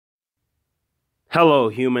Hello,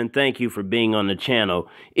 human. Thank you for being on the channel.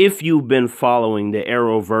 If you've been following the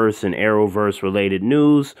Arrowverse and Arrowverse related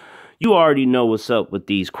news, you already know what's up with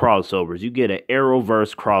these crossovers. You get an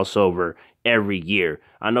Arrowverse crossover every year.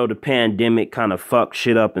 I know the pandemic kind of fucked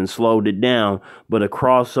shit up and slowed it down, but a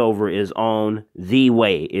crossover is on the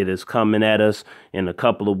way. It is coming at us in a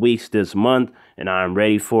couple of weeks this month, and I am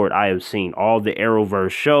ready for it. I have seen all the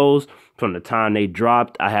Arrowverse shows. From the time they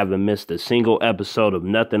dropped, I haven't missed a single episode of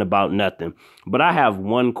Nothing About Nothing. But I have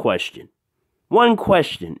one question. One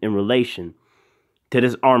question in relation to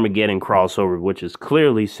this Armageddon crossover, which is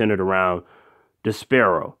clearly centered around the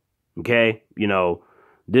Sparrow. Okay? You know,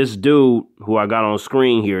 this dude who I got on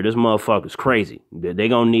screen here, this motherfucker's crazy. They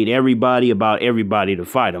gonna need everybody to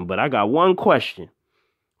fight him. But I got one question.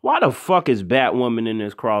 Why the fuck is Batwoman in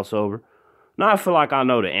this crossover? Now, I feel like I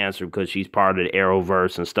know the answer because she's part of the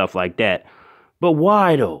Arrowverse and stuff like that. But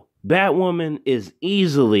why, though? Batwoman is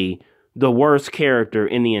easily the worst character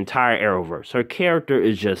in the entire Arrowverse. Her character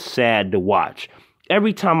is just sad to watch.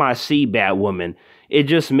 Every time I see Batwoman, it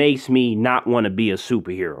just makes me not want to be a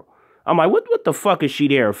superhero. I'm like, what the fuck is she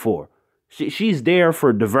there for? She's there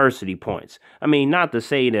for diversity points. I mean, not to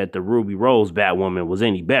say that the Ruby Rose Batwoman was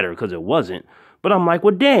any better, because it wasn't. But I'm like,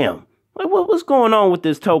 well, damn. Like, what's going on with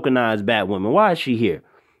this tokenized Batwoman? Why is she here?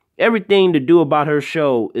 Everything to do about her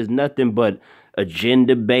show is nothing but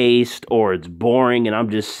agenda-based, or it's boring, and I'm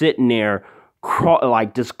just sitting there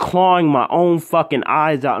like just clawing my own fucking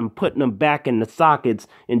eyes out and putting them back in the sockets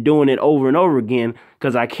and doing it over and over again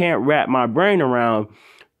because I can't wrap my brain around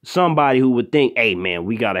somebody who would think, hey, man,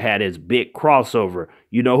 we got to have this big crossover.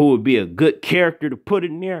 You know who would be a good character to put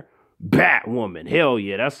in there? Batwoman. Hell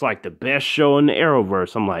yeah, that's like the best show in the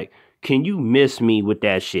Arrowverse. I'm like, can you miss me with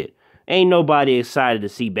that shit? Ain't nobody excited to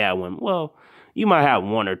see Batwoman. Well, you might have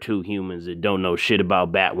one or two humans that don't know shit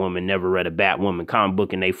about Batwoman, never read a Batwoman comic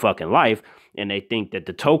book in their fucking life, and they think that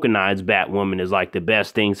the tokenized Batwoman is like the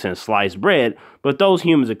best thing since sliced bread, but those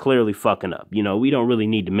humans are clearly fucking up. You know, we don't really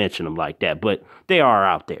need to mention them like that, but they are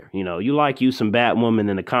out there. You know, you like you some Batwoman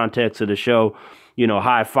in the context of the show. You know,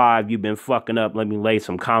 high five, you've been fucking up. Let me lay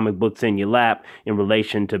some comic books in your lap in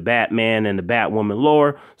relation to Batman and the Batwoman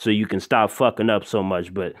lore so you can stop fucking up so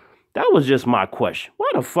much. But that was just my question.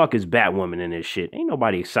 Why the fuck is Batwoman in this shit? Ain't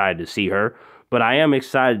nobody excited to see her. But I am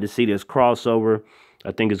excited to see this crossover.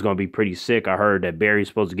 I think it's going to be pretty sick. I heard that Barry's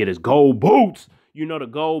supposed to get his gold boots. You know, the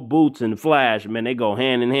gold boots and the Flash, man, they go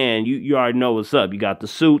hand in hand. You already know what's up. You got the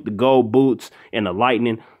suit, the gold boots, and the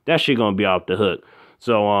lightning. That shit going to be off the hook.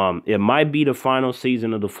 So it might be the final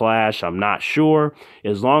season of The Flash. I'm not sure.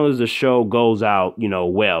 As long as the show goes out, you know,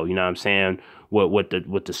 well, you know what I'm saying, with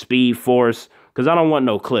the Speed Force, because I don't want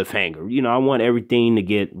no cliffhanger. You know, I want everything to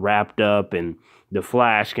get wrapped up and The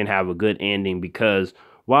Flash can have a good ending, because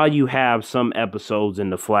while you have some episodes in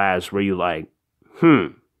The Flash where you're like,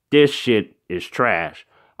 this shit is trash,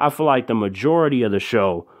 I feel like the majority of the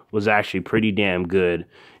show was actually pretty damn good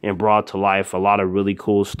and brought to life a lot of really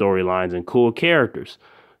cool storylines and cool characters.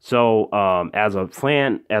 So as a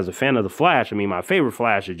fan of the Flash, I mean, my favorite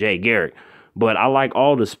Flash is Jay Garrick, but I like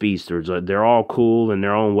all the speedsters. They're all cool in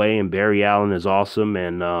their own way, and Barry Allen is awesome,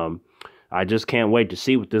 and I just can't wait to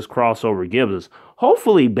see what this crossover gives us.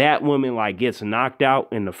 Hopefully Batwoman like gets knocked out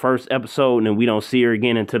in the first episode and then we don't see her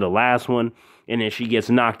again until the last one, and then she gets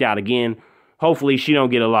knocked out again. Hopefully she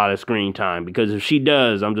don't get a lot of screen time, because if she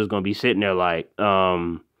does, I'm just going to be sitting there like,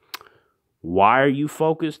 why are you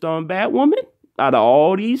focused on Batwoman? Out of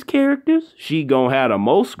all these characters, she going to have the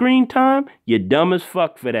most screen time? You're dumb as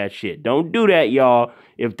fuck for that shit. Don't do that, y'all.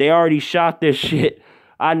 If they already shot this shit,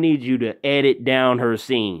 I need you to edit down her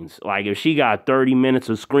scenes. Like, if she got 30 minutes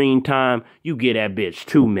of screen time, you get that bitch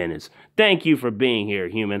 2 minutes. Thank you for being here,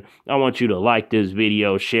 human. I want you to like this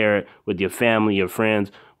video, share it with your family, your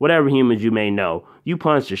friends, whatever humans you may know. You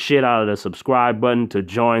punch the shit out of the subscribe button to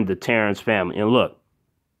join the Terrence family. And look,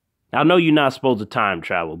 I know you're not supposed to time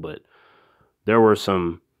travel, but there were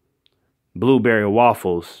some blueberry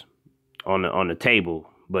waffles on the table,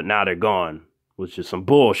 but now they're gone, which is some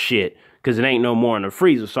bullshit, because it ain't no more in the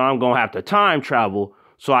freezer. So I'm going to have to time travel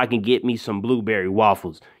so I can get me some blueberry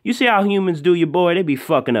waffles. You see how humans do, your boy? They be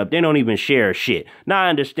fucking up. They don't even share shit. Now I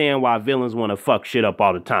understand why villains want to fuck shit up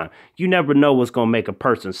all the time. You never know what's going to make a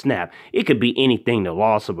person snap. It could be anything, the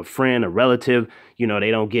loss of a friend, a relative. You know,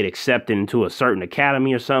 they don't get accepted into a certain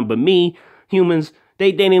academy or something. But me, humans,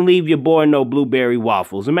 they didn't leave your boy no blueberry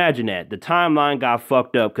waffles. Imagine that. The timeline got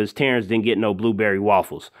fucked up because Terrence didn't get no blueberry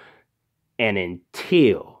waffles. And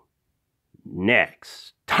until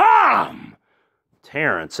next time,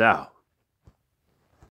 Terrence out.